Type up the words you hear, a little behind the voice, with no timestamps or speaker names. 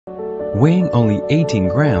Weighing only 18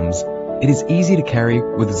 grams, it is easy to carry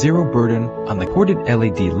with zero burden on the corded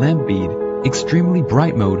LED lamp bead, extremely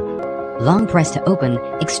bright mode. Long press to open,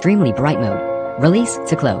 extremely bright mode. Release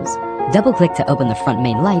to close. Double click to open the front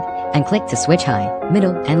main light and click to switch high,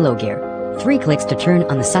 middle, and low gear. 3 clicks to turn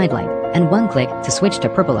on the side light and 1 click to switch to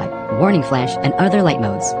purple light, warning flash, and other light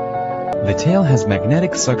modes. The tail has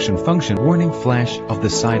magnetic suction function warning flash of the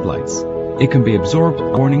side lights. It can be absorbed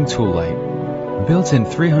warning tool light. Built-in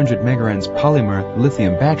 300 mAh polymer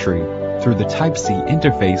lithium battery through the Type-C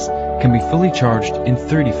interface can be fully charged in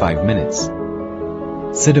 35 minutes.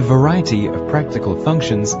 Set a variety of practical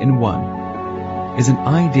functions in one. Is an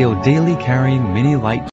ideal daily carrying mini light